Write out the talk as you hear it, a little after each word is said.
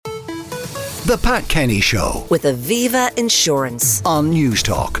The Pat Kenny Show with Aviva Insurance on News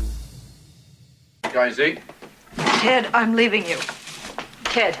Talk. Guys, eat. Ted, I'm leaving you.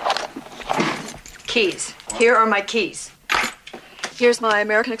 Ted, keys. Here are my keys. Here's my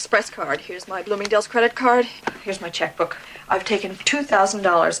American Express card. Here's my Bloomingdale's credit card. Here's my checkbook. I've taken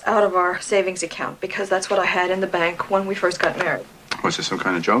 $2,000 out of our savings account because that's what I had in the bank when we first got married. Was this some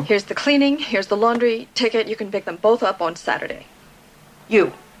kind of joke? Here's the cleaning. Here's the laundry ticket. You can pick them both up on Saturday.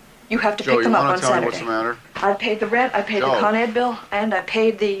 You have to pick them up on Saturday. Joe, you want to tell me what's the matter? I paid the rent, I paid the Con Ed bill, and I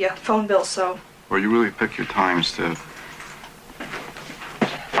paid the phone bill, so... Well, you really pick your times to...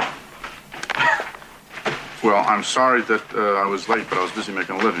 Well, I'm sorry that I was late, but I was busy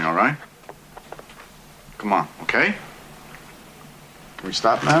making a living, all right? Come on, okay? Can we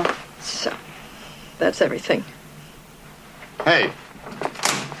stop now? So, that's everything. Hey,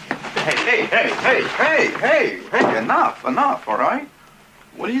 enough, all right?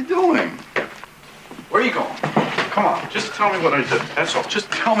 What are you doing? Where are you going? Come on, just tell me what I did. That's all. Just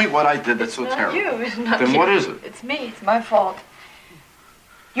tell me what I did that's so terrible. It's not Then you. what is it? It's me. It's my fault.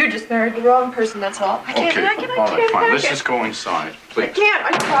 You just married the wrong person, that's all. I can't. All right, fine. Let's just go inside, please. I can't.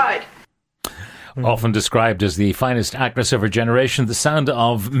 I tried. Often described as the finest actress of her generation, the sound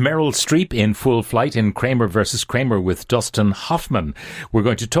of Meryl Streep in full flight in Kramer versus Kramer with Dustin Hoffman. We're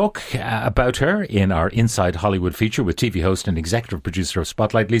going to talk about her in our Inside Hollywood feature with TV host and executive producer of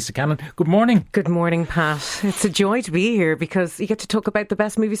Spotlight, Lisa Cannon. Good morning. Good morning, Pat. It's a joy to be here because you get to talk about the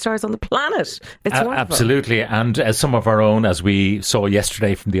best movie stars on the planet. It's wonderful. Absolutely. And some of our own, as we saw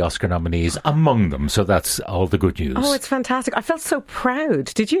yesterday from the Oscar nominees, among them. So that's all the good news. Oh, it's fantastic. I felt so proud.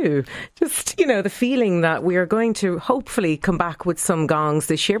 Did you? Just, the feeling that we are going to hopefully come back with some gongs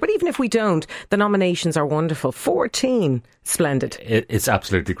this year. But even if we don't, the nominations are wonderful. 14. Splendid. It's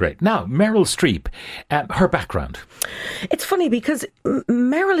absolutely great. Now, Meryl Streep, her background. It's funny because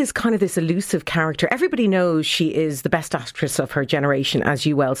Meryl is kind of this elusive character. Everybody knows she is the best actress of her generation, as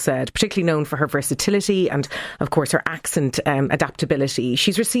you well said, particularly known for her versatility and, of course, her accent adaptability.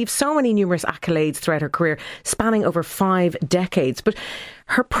 She's received so many numerous accolades throughout her career, spanning over 5 decades. But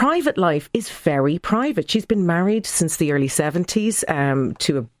her private life is very private. She's been married since the early 70s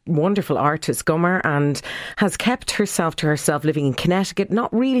to a wonderful artist, Gummer, and has kept herself to herself, living in Connecticut,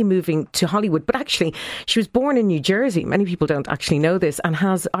 not really moving to Hollywood. But actually, she was born in New Jersey. Many people don't actually know this, and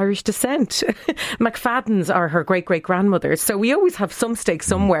has Irish descent. McFaddens are her great-great-grandmothers. So we always have some stake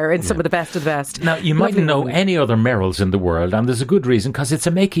somewhere in some of the best of the best. Now, you mightn't know any other Meryls in the world, and there's a good reason, because it's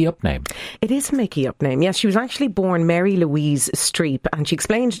a makey-up name. It is a makey-up name, yes. She was actually born Mary Louise Streep, and she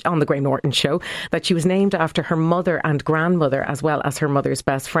explained on the Graham Norton show that she was named after her mother and grandmother, as well as her mother's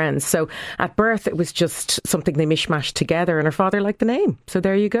best friends. So at birth, it was just something they mishmashed together, and her father liked the name. So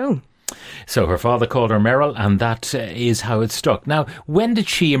there you go. So her father called her Meryl, and that is how it stuck. Now, when did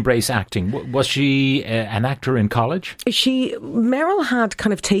she embrace acting? Was she an actor in college? Meryl had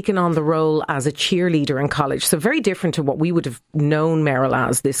kind of taken on the role as a cheerleader in college, so very different to what we would have known Meryl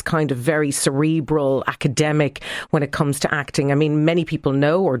as, this kind of very cerebral academic when it comes to acting. I mean, many people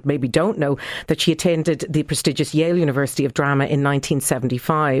know, or maybe don't know, that she attended the prestigious Yale University of Drama in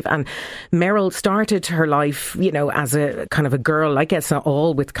 1975, and Meryl started her life, as a kind of a girl, I guess,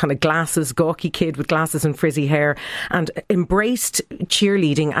 all with kind of gawky kid with glasses and frizzy hair, and embraced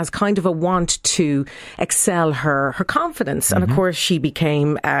cheerleading as kind of a want to excel her confidence. Mm-hmm. And of course, she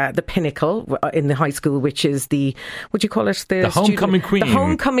became the pinnacle in the high school, which is the homecoming queen. The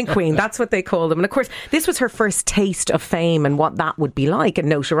homecoming queen, that's what they call them. And of course, this was her first taste of fame and what that would be like, and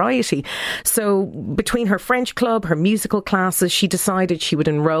notoriety. So between her French club, her musical classes, she decided she would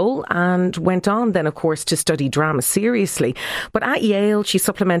enroll and went on then, of course, to study drama seriously. But at Yale, she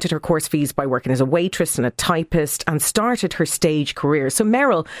supplemented her course fees by working as a waitress and a typist, and started her stage career. So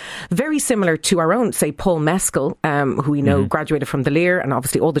Meryl, very similar to our own, say, Paul Mescal, who we know graduated from the Lear, and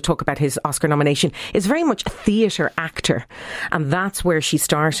obviously all the talk about his Oscar nomination, is very much a theatre actor. And that's where she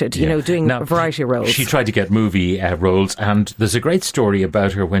started, doing a variety of roles. She tried to get movie roles, and there's a great story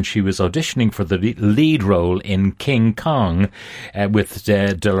about her when she was auditioning for the lead role in King Kong with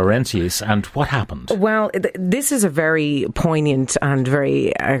De Laurentiis, and what happened? Well, this is a very poignant and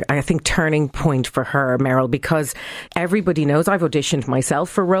very, I think, turning point for her, Meryl, because everybody knows I've auditioned myself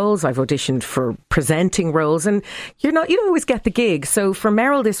for roles, I've auditioned for presenting roles, and you don't always get the gig. So for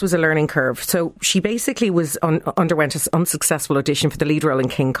Meryl, this was a learning curve. So she basically underwent an unsuccessful audition for the lead role in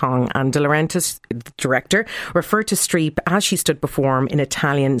King Kong, and De Laurentiis, the director, referred to Streep as she stood before him in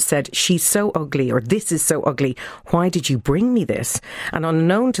Italian, said, "She's so ugly," or "This is so ugly. Why did you bring me this?" And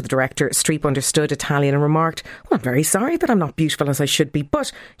unknown to the director, Streep understood Italian and remarked, "Well, I'm very sorry that I'm not beautiful as I should be,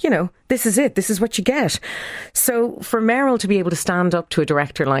 but this is it. This is what you get. So for Meryl to be able to stand up to a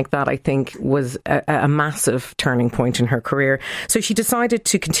director like that, I think was a massive turning point in her career. So she decided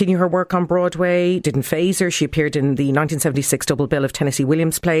to continue her work on Broadway. Didn't faze her. She appeared in the 1976 double bill of Tennessee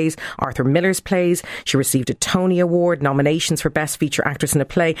Williams plays, Arthur Miller's plays. She received a Tony Award, nominations for Best Feature Actress in a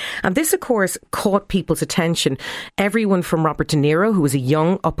Play. And this, of course, caught people's attention. Everyone from Robert De Niro, who was a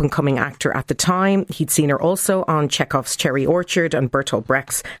young up-and-coming actor at the time. He'd seen her also on Chekhov's Cherry Orchard and Bertolt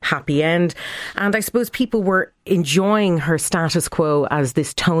Brecht's Happy End. And I suppose people were enjoying her status quo as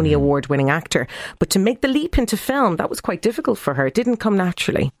this Tony Award-winning actor. But to make the leap into film, that was quite difficult for her. It didn't come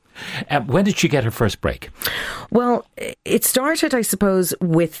naturally. When did she get her first break? Well, it started, I suppose,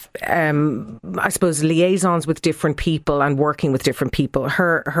 with liaisons with different people and working with different people.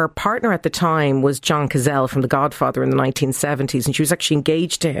 Her partner at the time was John Cazale from The Godfather in the 1970s, and she was actually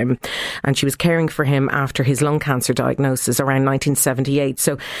engaged to him, and she was caring for him after his lung cancer diagnosis around 1978.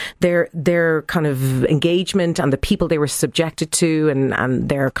 So their kind of engagement and the people they were subjected to and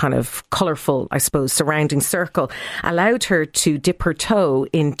their kind of colourful, I suppose, surrounding circle allowed her to dip her toe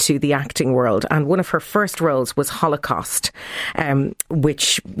into the acting world. And one of her first roles was Holocaust,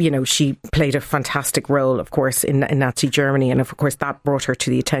 which, she played a fantastic role, of course, in Nazi Germany. And of course, that brought her to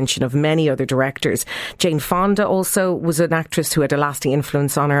the attention of many other directors. Jane Fonda also was an actress who had a lasting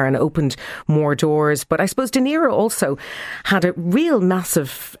influence on her and opened more doors. But I suppose De Niro also had a real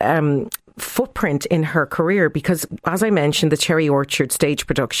massive footprint in her career because, as I mentioned, the Cherry Orchard stage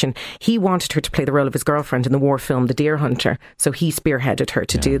production, he wanted her to play the role of his girlfriend in the war film The Deer Hunter, so he spearheaded her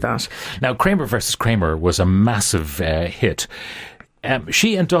to do that. Now, Kramer versus Kramer was a massive hit.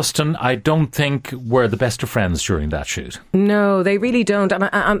 She and Dustin, I don't think, were the best of friends during that shoot. No, they really don't.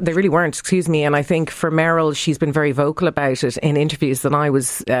 And they really weren't, excuse me. And I think for Meryl, she's been very vocal about it in interviews that I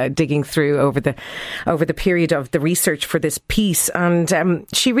was digging through over the period of the research for this piece. And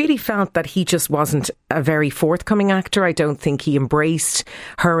she really felt that he just wasn't a very forthcoming actor. I don't think he embraced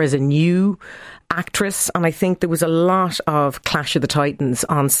her as a new actress. And I think there was a lot of Clash of the Titans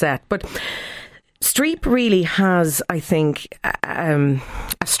on set. But Streep really has, I think, a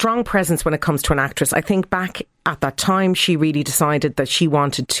strong presence when it comes to an actress. I think back at that time, she really decided that she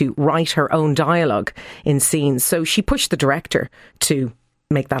wanted to write her own dialogue in scenes. So she pushed the director to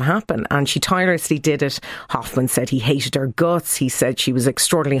make that happen, and she tirelessly did it. Hoffman said he hated her guts. He said she was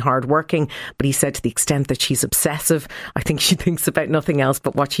extraordinarily hardworking, but he said to the extent that she's obsessive, I think she thinks about nothing else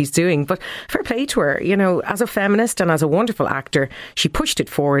but what she's doing. But fair play to her, as a feminist and as a wonderful actor, she pushed it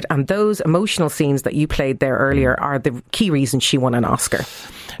forward, and those emotional scenes that you played there earlier are the key reasons she won an Oscar.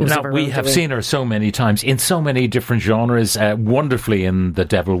 Now, we have seen her so many times in so many different genres, wonderfully in The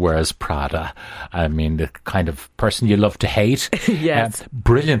Devil Wears Prada. I mean, the kind of person you love to hate. Yes.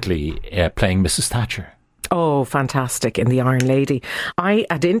 Brilliantly playing Mrs. Thatcher. Oh, fantastic, in The Iron Lady. I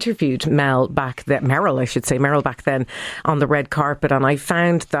had interviewed Meryl back then on the red carpet, and I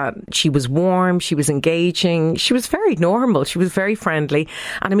found that she was warm, she was engaging, she was very normal, she was very friendly.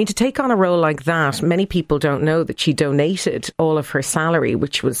 And I mean, to take on a role like that, many people don't know that she donated all of her salary,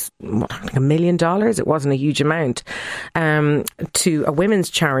 which was like $1 million, it wasn't a huge amount, to a women's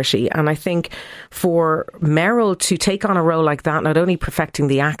charity. And I think for Meryl to take on a role like that, not only perfecting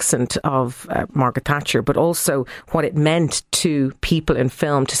the accent of Margaret Thatcher, but also what it meant to people in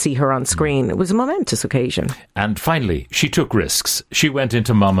film to see her on screen. It was a momentous occasion. And finally, she took risks. She went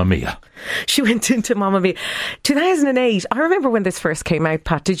into Mamma Mia. 2008. I remember when this first came out,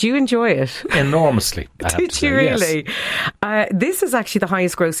 Pat. Did you enjoy it? Enormously. Did you really? Yes. This is actually the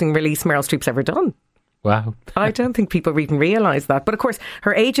highest grossing release Meryl Streep's ever done. Wow. I don't think people even realise that. But of course,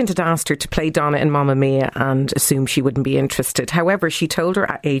 her agent had asked her to play Donna in Mamma Mia and assumed she wouldn't be interested. However, she told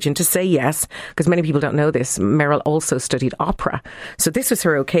her agent to say yes, because many people don't know this. Meryl also studied opera. So this was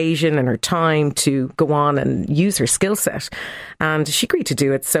her occasion and her time to go on and use her skill set. And she agreed to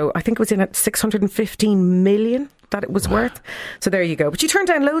do it. So I think it was in at 615 million that it was worth. So there you go. But she turned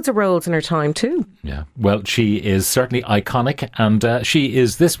down loads of roles in her time too. Yeah. Well, she is certainly iconic, and she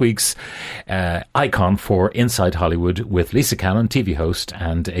is this week's icon for Inside Hollywood with Lisa Cannon, TV host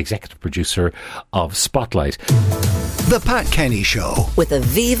and executive producer of Spotlight. The Pat Kenny Show with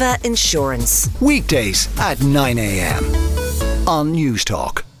Aviva Insurance. Weekdays at 9 a.m. on News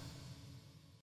Talk.